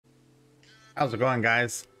How's it going,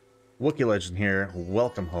 guys? Wookie Legend here.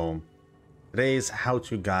 Welcome home. Today's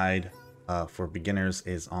how-to guide for beginners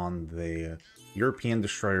is on the European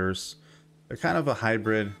destroyers. They're kind of a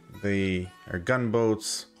hybrid. They are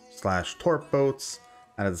gunboats slash torp boats,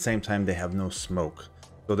 and at the same time they have no smoke.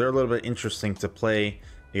 So they're a little bit interesting to play.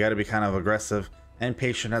 You got to be kind of aggressive and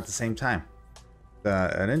patient at the same time.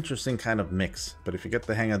 An interesting kind of mix, but if you get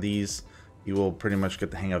the hang of these, you will pretty much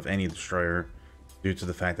get the hang of any destroyer, due to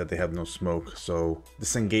the fact that they have no smoke. So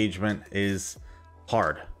this engagement is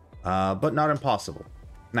hard, but not impossible.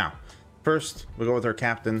 Now, first we go with our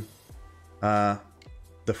captain. The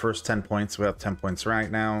first 10 points, we have 10 points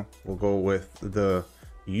right now. We'll go with the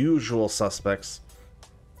usual suspects.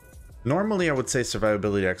 Normally I would say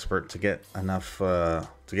survivability expert to get enough to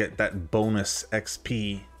get that bonus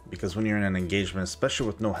XP, because when you're in an engagement, especially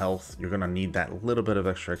with no health, you're gonna need that little bit of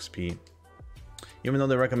extra XP. Even though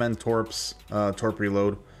they recommend Torps, Torp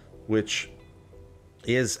reload, which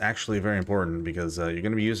is actually very important because you're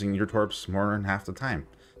going to be using your Torps more than half the time.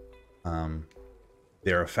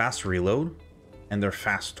 They're a fast reload and they're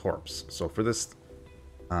fast Torps. So for this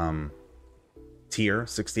tier,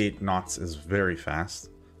 68 knots is very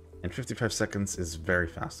fast, and 55 seconds is very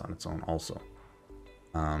fast on its own also.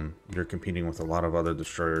 You're competing with a lot of other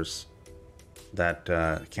destroyers that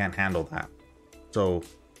can't handle that. So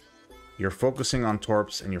you're focusing on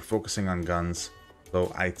torps and you're focusing on guns.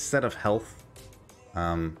 So instead of health,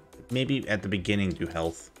 maybe at the beginning do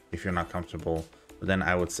health if you're not comfortable, but then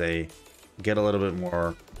I would say get a little bit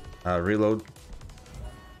more reload.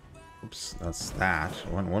 Oops, that's that.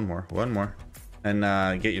 One more,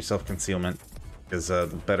 and get yourself concealment, because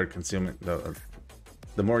the better concealment,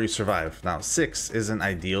 the more you survive. Now 6 isn't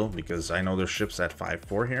ideal because I know there's ships at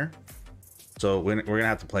 5-4 here, so we're gonna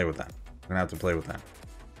have to play with that.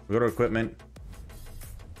 We go to equipment,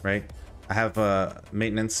 right? I have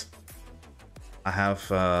maintenance, I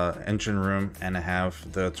have engine room, and I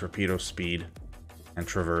have the torpedo speed and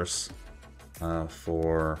traverse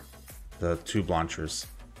for the tube launchers.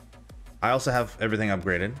 I also have everything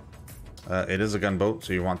upgraded. It is a gunboat,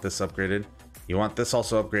 so you want this upgraded. You want this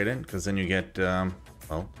also upgraded, because then you get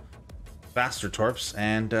well, faster torps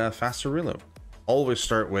and faster reload. Always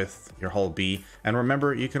start with your hull B, and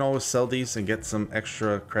remember, you can always sell these and get some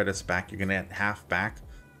extra credits back. You're gonna get half back.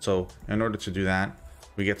 So in order to do that,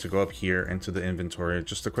 we get to go up here into the inventory.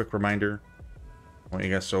 Just a quick reminder, I want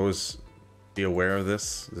you guys to always be aware of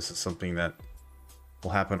this. This is something that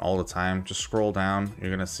will happen all the time. Just scroll down,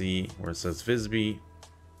 you're gonna see where it says Visby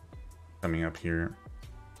coming up here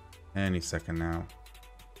any second now.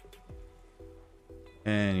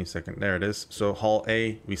 Any second, there it is. So hull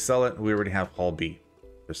A, we sell it. We already have hull B.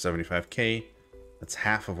 There's 75k. That's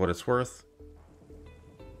half of what it's worth.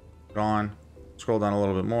 Gone. Scroll down a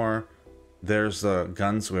little bit more. There's the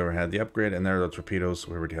guns. We already had the upgrade, and there are the torpedoes.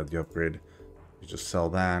 We already had the upgrade. You just sell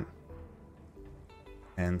that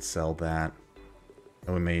and sell that,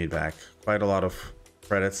 and we made back quite a lot of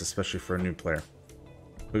credits, especially for a new player.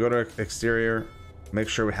 We go to exterior. Make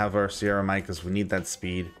sure we have our Sierra Mike, because we need that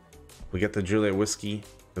speed. We get the Juliet Whiskey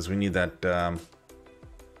because we need that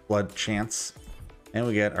blood chance, and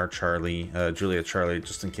we get our Charlie, Juliet Charlie,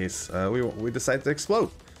 just in case we decide to explode.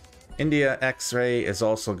 India X-Ray is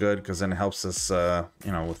also good because then it helps us,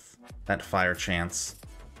 you know, with that fire chance.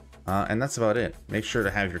 And that's about it. Make sure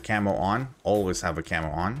to have your camo on. Always have a camo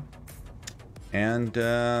on. And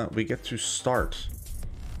we get to start.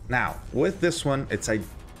 Now, with this one, it's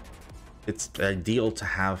ideal to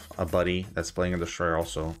have a buddy that's playing a destroyer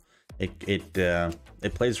also.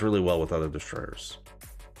 It plays really well with other destroyers.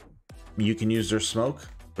 You can use their smoke,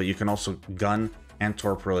 but you can also gun and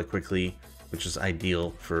torp really quickly, which is ideal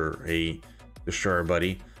for a destroyer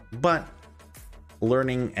buddy. But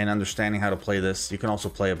learning and understanding how to play this, you can also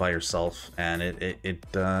play it by yourself, and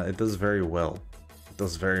it does very well. It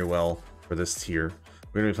does very well for this tier.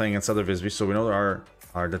 We're gonna be playing against other Visby, so we know that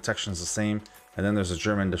our detection is the same. And then there's a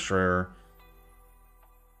German destroyer.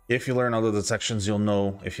 If you learn other detections, you'll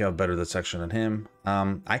know if you have better detection than him.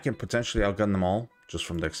 I can potentially outgun them all just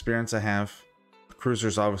from the experience I have. The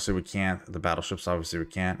cruisers, obviously we can't. The battleships, obviously we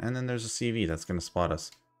can't. And then there's a CV that's going to spot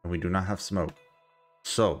us. And we do not have smoke.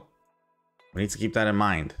 So we need to keep that in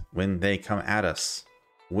mind when they come at us.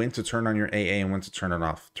 When to turn on your AA and when to turn it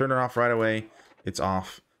off. Turn it off right away. It's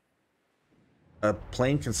off. A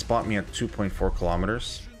plane can spot me at 2.4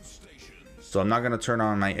 kilometers. So I'm not going to turn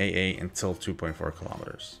on my AA until 2.4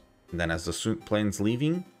 kilometers. And then as the plane's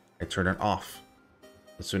leaving, I turn it off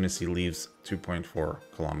as soon as he leaves 2.4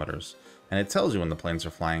 kilometers. And it tells you when the planes are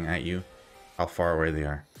flying at you, how far away they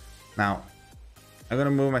are. Now, I'm going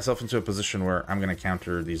to move myself into a position where I'm going to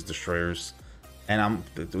counter these destroyers. And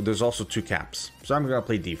there's also 2 caps. So I'm going to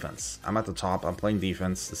play defense. I'm at the top. I'm playing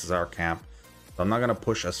defense. This is our cap. So I'm not going to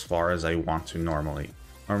push as far as I want to normally.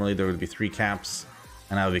 Normally there would be 3 caps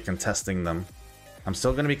and I would be contesting them. I'm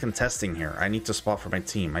still going to be contesting here. I need to spot for my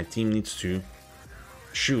team. My team needs to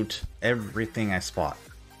shoot everything I spot.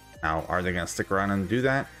 Now, are they going to stick around and do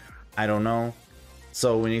that? I don't know.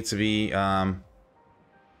 So we need to be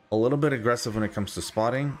a little bit aggressive when it comes to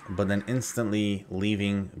spotting, but then instantly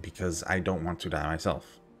leaving because I don't want to die myself.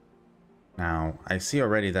 Now, I see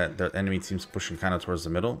already that the enemy team's pushing kind of towards the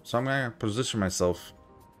middle, so I'm going to position myself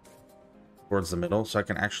towards the middle so I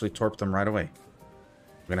can actually torp them right away.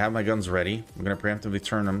 I'm going to have my guns ready. I'm going to preemptively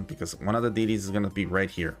turn them because one of the DDs is going to be right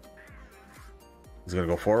here. He's going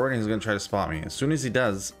to go forward and he's going to try to spot me. As soon as he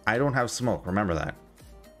does, I don't have smoke. Remember that.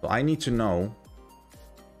 So I need to know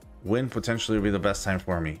when potentially will be the best time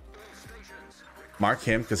for me. Mark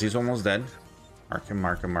him because he's almost dead. Mark him,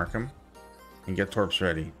 mark him, mark him. And get Torps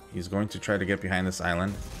ready. He's going to try to get behind this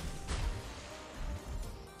island.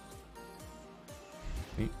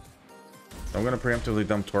 See? I'm going to preemptively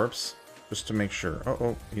dump Torps just to make sure.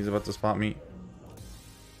 Oh, he's about to spot me.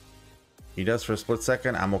 He does for a split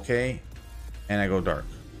second. I'm okay. And I go dark.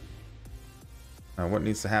 Now what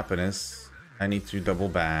needs to happen is I need to double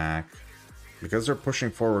back. Because they're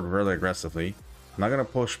pushing forward really aggressively, I'm not going to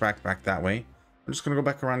push back that way. I'm just going to go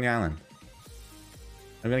back around the island.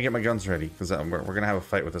 I'm going to get my guns ready because we're going to have a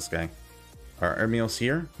fight with this guy. Our Emil's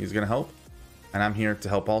here. He's going to help. And I'm here to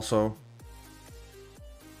help also.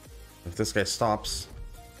 If this guy stops.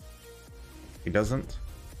 He doesn't.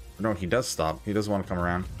 No, he does stop. He doesn't want to come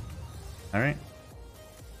around. Alright.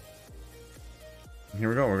 Here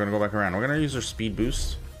we go. We're going to go back around. We're going to use our speed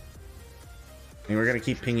boost. And we're going to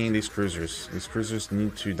keep pinging these cruisers. These cruisers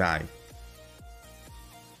need to die.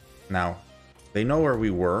 Now, they know where we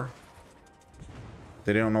were.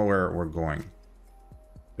 They don't know where we're going.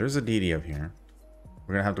 There's a DD up here.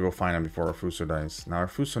 We're going to have to go find him before our Fuso dies. Now, our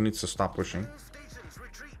Fuso needs to stop pushing.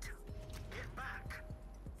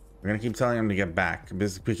 We're going to keep telling him to get back.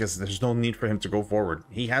 Because there's no need for him to go forward.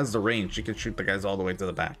 He has the range. He can shoot the guys all the way to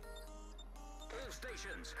the back.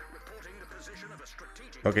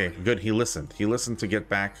 Okay, good. He listened. He listened to get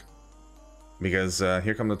back. Because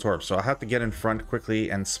here come the Torps. So I have to get in front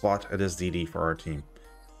quickly and spot this DD for our team.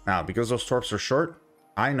 Now, because those Torps are short,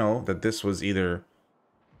 I know that this was either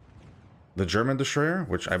the German destroyer,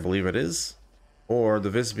 which I believe it is, or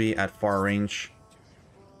the Visby at far range.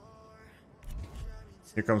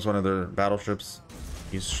 Here comes one of their battleships.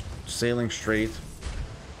 He's sailing straight.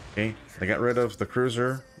 Okay, they got rid of the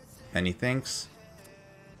cruiser, and he thinks.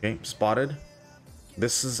 Okay, spotted.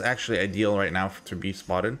 This is actually ideal right now to be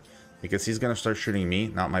spotted because he's going to start shooting me,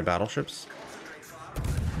 not my battleships.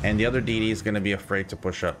 And the other DD is going to be afraid to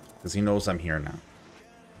push up because he knows I'm here now.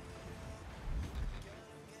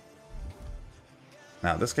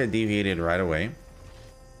 Now, this guy deviated right away.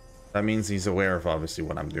 That means he's aware of obviously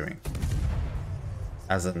what I'm doing.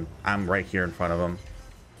 As in, I'm right here in front of him.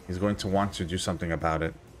 He's going to want to do something about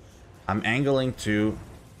it. I'm angling to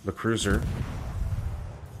the cruiser.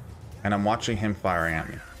 And I'm watching him firing at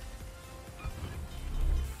me.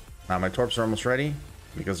 Now my Torps are almost ready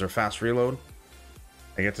because they're fast reload.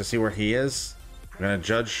 I get to see where he is. I'm going to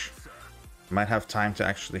judge. Might have time to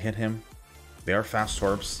actually hit him. They are fast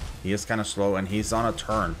Torps. He is kind of slow and he's on a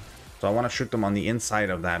turn. So I want to shoot them on the inside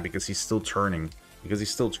of that because he's still turning. Because he's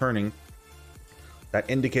still turning, that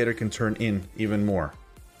indicator can turn in even more.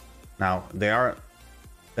 Now, they are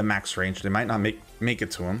the max range. They might not make it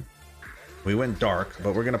to him. We went dark,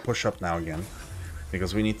 but we're going to push up now again.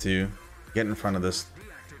 Because we need to get in front of this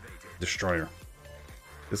destroyer.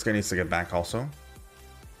 This guy needs to get back also.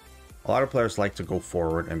 A lot of players like to go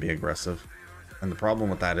forward and be aggressive. And the problem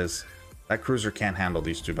with that is that cruiser can't handle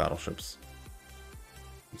these 2 battleships.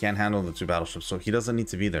 He can't handle the 2 battleships, so he doesn't need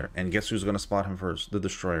to be there. And guess who's going to spot him first? The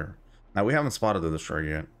destroyer. Now, we haven't spotted the destroyer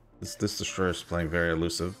yet. This destroyer is playing very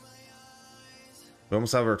elusive. We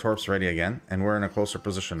almost have our Torps ready again, and we're in a closer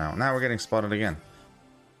position now. Now we're getting spotted again.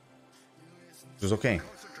 Which is okay.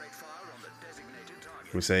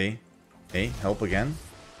 We say, hey, help again.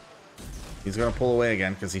 He's going to pull away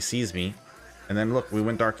again because he sees me. And then look, we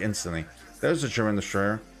went dark instantly. There's the German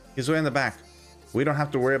destroyer. He's way in the back. We don't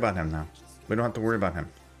have to worry about him now. We don't have to worry about him.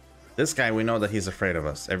 This guy, we know that he's afraid of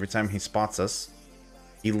us. Every time he spots us,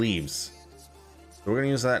 he leaves. So we're going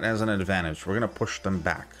to use that as an advantage. We're going to push them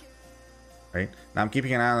back. Right? Now I'm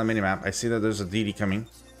keeping an eye on the minimap. I see that there's a DD coming.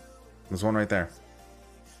 There's one right there.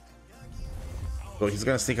 So he's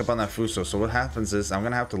going to sneak up on that Fuso. So what happens is I'm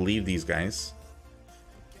going to have to leave these guys.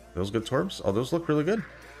 Those good Torps? Oh, those look really good.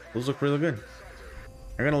 Those look really good.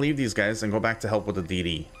 I'm going to leave these guys and go back to help with the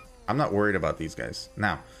DD. I'm not worried about these guys.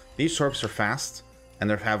 Now, these torps are fast, and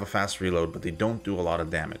they have a fast reload, but they don't do a lot of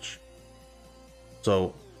damage.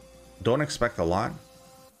 So, don't expect a lot,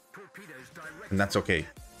 and that's okay.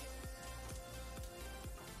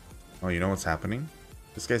 Oh, you know what's happening?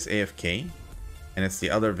 This guy's AFK, and it's the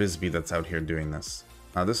other Visby that's out here doing this.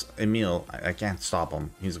 Now, this Emil, I can't stop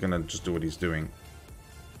him. He's gonna just do what he's doing.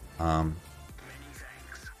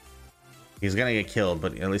 He's gonna get killed,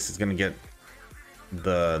 but at least he's gonna get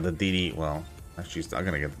the DD. Well, actually, he's not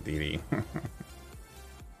gonna get the DD.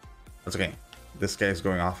 That's okay. This guy's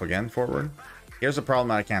going off again forward. Here's a problem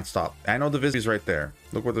that I can't stop. I know the Visby's right there.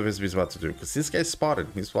 Look what the Visby's about to do. Because this guy's spotted.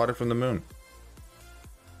 He's spotted from the moon.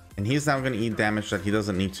 And he's now going to eat damage that he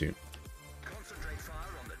doesn't need to.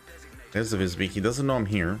 There's the Visby. He doesn't know I'm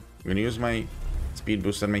here. I'm going to use my speed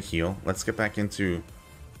boost and my heal. Let's get back into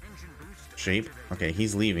shape. Okay,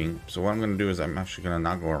 he's leaving. So what I'm going to do is I'm actually going to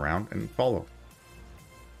not go around and follow.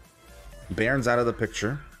 Baron's out of the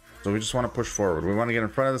picture. So we just want to push forward. We want to get in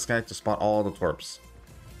front of this guy to spot all the torps.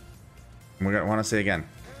 And we're going to want to say again.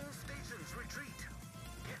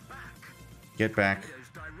 Get back.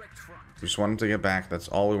 We just want him to get back. That's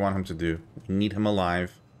all we want him to do. We need him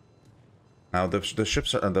alive. Now the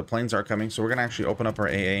ships are, the planes are coming, so we're gonna actually open up our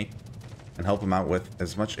AA and help him out with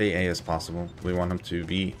as much AA as possible. We want him to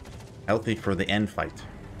be healthy for the end fight.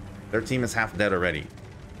 Their team is half dead already.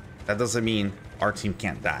 That doesn't mean our team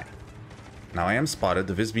can't die. Now I am spotted.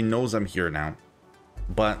 The Visby knows I'm here now,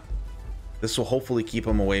 but this will hopefully keep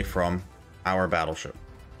him away from our battleship.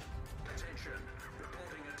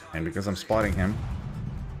 And because I'm spotting him,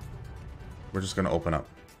 we're just gonna open up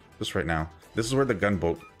just right now. This is where the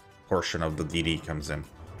gunboat portion of the DD comes in.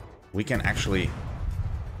 We can actually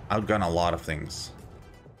outgun a lot of things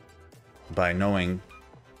by knowing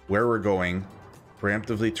where we're going,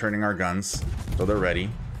 preemptively turning our guns so they're ready,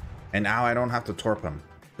 and now I don't have to torp him.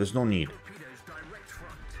 There's no need.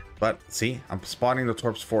 But see, I'm spotting the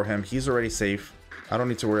torps for him. He's already safe. I don't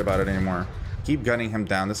need to worry about it anymore. Keep gunning him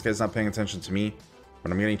down. This guy's not paying attention to me,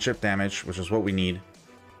 but I'm getting chip damage, which is what we need.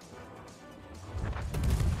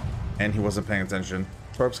 And he wasn't paying attention.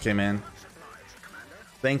 Torps came in.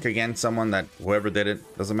 Thank again someone that whoever did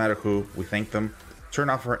it, doesn't matter who, we thank them. Turn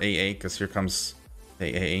off our AA because here comes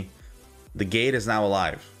AA. The gate is now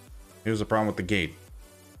alive. Here's the problem with the gate.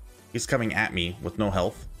 He's coming at me with no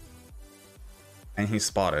health. And he's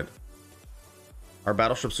spotted. Our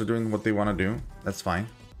battleships are doing what they want to do. That's fine.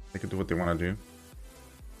 They can do what they want to do.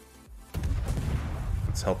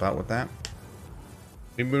 Let's help out with that.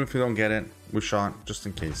 Even if we don't get it, we shot just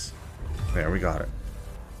in case. There, we got it.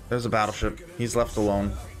 There's a battleship. He's left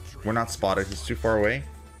alone. We're not spotted. He's too far away.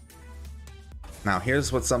 Now,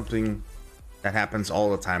 here's what's something that happens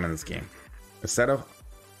all the time in this game. Instead of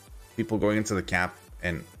people going into the cap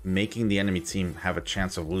and making the enemy team have a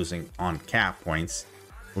chance of losing on cap points,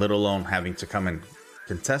 let alone having to come and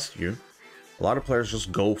contest you, a lot of players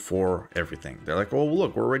just go for everything. They're like, oh,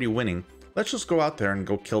 look, we're already winning. Let's just go out there and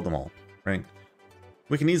go kill them all, right?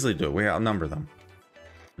 We can easily do it. We outnumber them.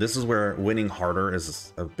 This is where winning harder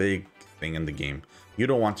is a big thing in the game. You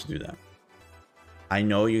don't want to do that. I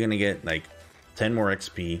know you're going to get like 10 more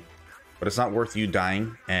XP, but it's not worth you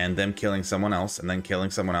dying and them killing someone else and then killing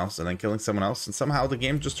someone else and then killing someone else. And somehow the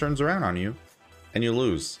game just turns around on you and you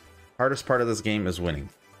lose. Hardest part of this game is winning.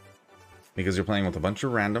 Because you're playing with a bunch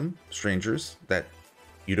of random strangers that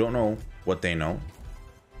you don't know what they know.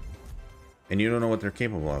 And you don't know what they're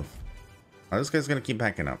capable of. Now this guy's going to keep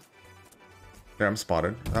backing up. There, I'm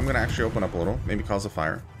spotted. I'm going to actually open up a little. Maybe cause a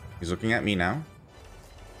fire. He's looking at me now.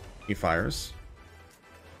 He fires.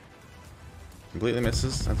 Completely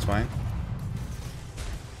misses. That's fine.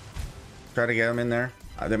 Try to get him in there.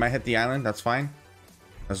 They might hit the island. That's fine.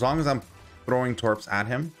 As long as I'm throwing torps at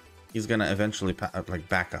him, he's going to eventually like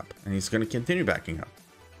back up. And he's going to continue backing up.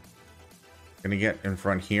 Going to get in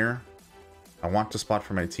front here. I want to spot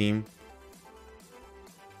for my team.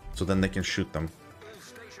 So then they can shoot them.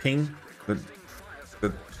 Ping the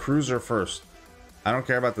cruiser first. I don't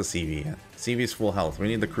care about the CV yet. CV's full health. We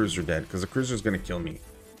need the cruiser dead because the cruiser's going to kill me.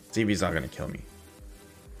 CV's not going to kill me.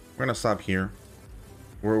 We're going to stop here.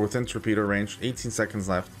 We're within torpedo range. 18 seconds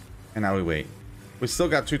left. And now we wait. We still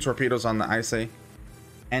got 2 torpedoes on the ISA.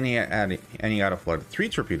 And he got a flood. 3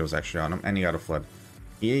 torpedoes actually on him. And he got a flood.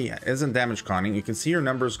 He isn't damage conning. You can see your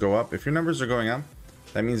numbers go up. If your numbers are going up,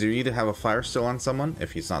 that means you either have a fire still on someone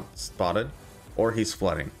if he's not spotted, or he's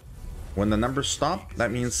flooding. When the numbers stop,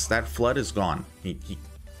 that means that flood is gone. He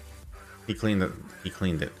cleaned it. He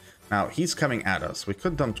cleaned it. Now he's coming at us. We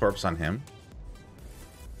could dump torps on him,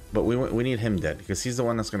 but we need him dead because he's the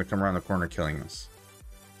one that's going to come around the corner killing us.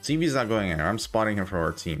 CV's not going anywhere. I'm spotting him for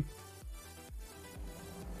our team.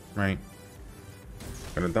 right?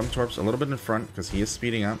 Gonna dump Torps a little bit in front because he is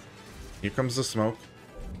speeding up. Here comes the smoke.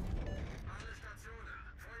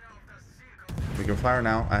 We can fire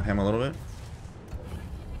now at him a little bit.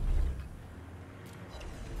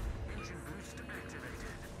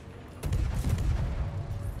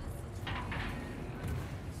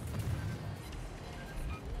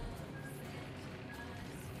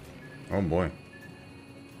 Oh boy.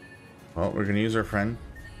 Well, we're gonna use our friend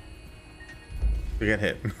to get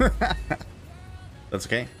hit. That's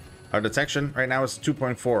okay. Our detection right now is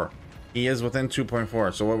 2.4. He is within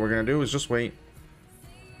 2.4. So what we're gonna do is just wait.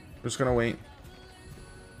 We're just gonna wait.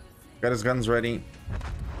 Got his guns ready.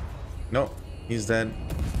 Nope, he's dead.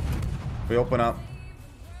 We open up.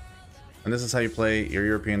 And this is how you play your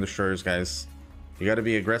European destroyers, guys. You gotta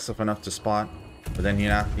be aggressive enough to spot, but then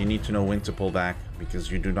you need to know when to pull back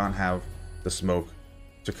because you do not have the smoke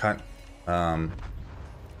to cut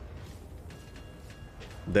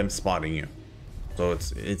them spotting you. So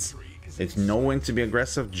it's know when to be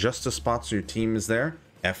aggressive, just to spot so your team is there.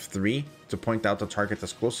 F3 to point out the target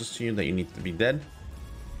that's closest to you that you need to be dead.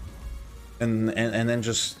 And then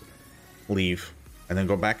just leave. And then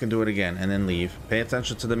go back and do it again and then leave. Pay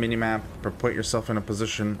attention to the minimap, but put yourself in a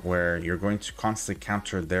position where you're going to constantly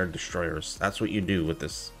counter their destroyers. That's what you do with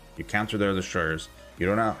this. You counter their destroyers. You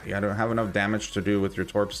don't have enough damage to do with your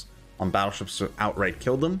torps on battleships to outright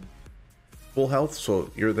kill them. Full health, so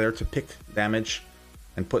you're there to pick damage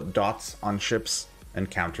and put dots on ships and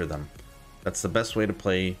counter them. That's the best way to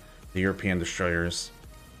play the European destroyers.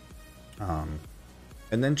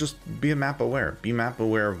 And then just be map aware. Be map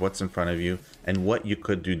aware of what's in front of you and what you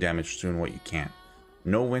could do damage to and what you can't.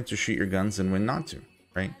 Know when to shoot your guns and when not to,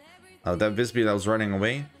 right? That Visby that was running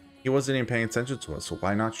away, he wasn't even paying attention to us, so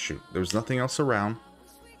why not shoot? There was nothing else around.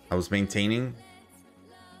 I was maintaining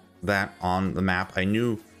that on the map. I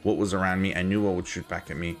knew what was around me. I knew what would shoot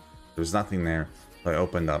back at me. There was nothing there, so I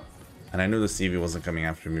opened up. And I knew the CV wasn't coming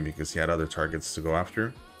after me because he had other targets to go after.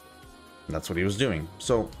 And that's what he was doing.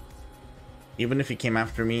 So even if he came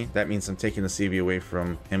after me, that means I'm taking the CV away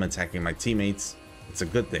from him attacking my teammates. It's a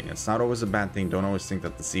good thing. It's not always a bad thing. Don't always think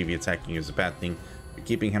that the CV attacking you is a bad thing. You're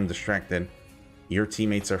keeping him distracted. Your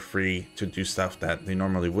teammates are free to do stuff that they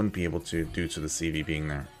normally wouldn't be able to due to the CV being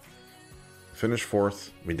there. Finished 4th.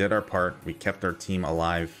 We did our part. We kept our team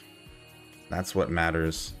alive. That's what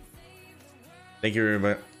matters. Thank you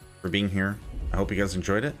everybody for being here. I hope you guys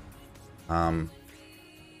enjoyed it.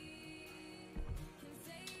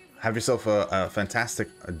 Have yourself a fantastic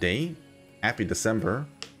day. Happy December.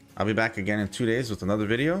 I'll be back again in 2 days with another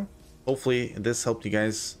video. Hopefully this helped you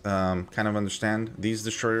guys kind of understand these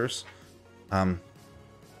destroyers.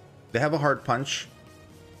 They have a hard punch,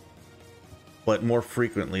 but more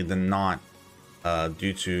frequently than not,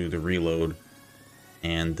 due to the reload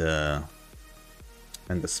and the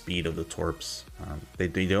speed of the torps. They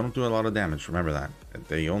don't do a lot of damage. Remember that.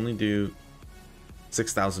 They only do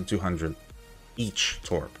 6,200 each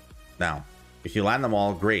torp. Now, if you land them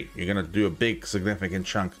all, great. You're gonna do a big, significant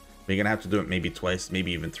chunk. But you're gonna have to do it maybe twice,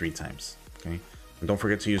 maybe even 3 times. Okay, and don't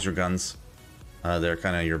forget to use your guns. They're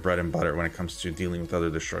kind of your bread and butter when it comes to dealing with other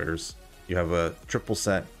destroyers. You have a triple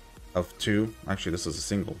set of 2. Actually, this is a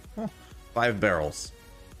single. 5 barrels.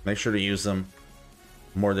 Make sure to use them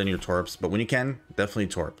more than your torps, but when you can, definitely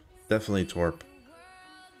torp. Definitely torp.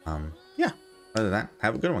 Yeah. Other than that,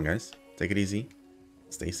 have a good one, guys. Take it easy.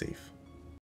 Stay safe.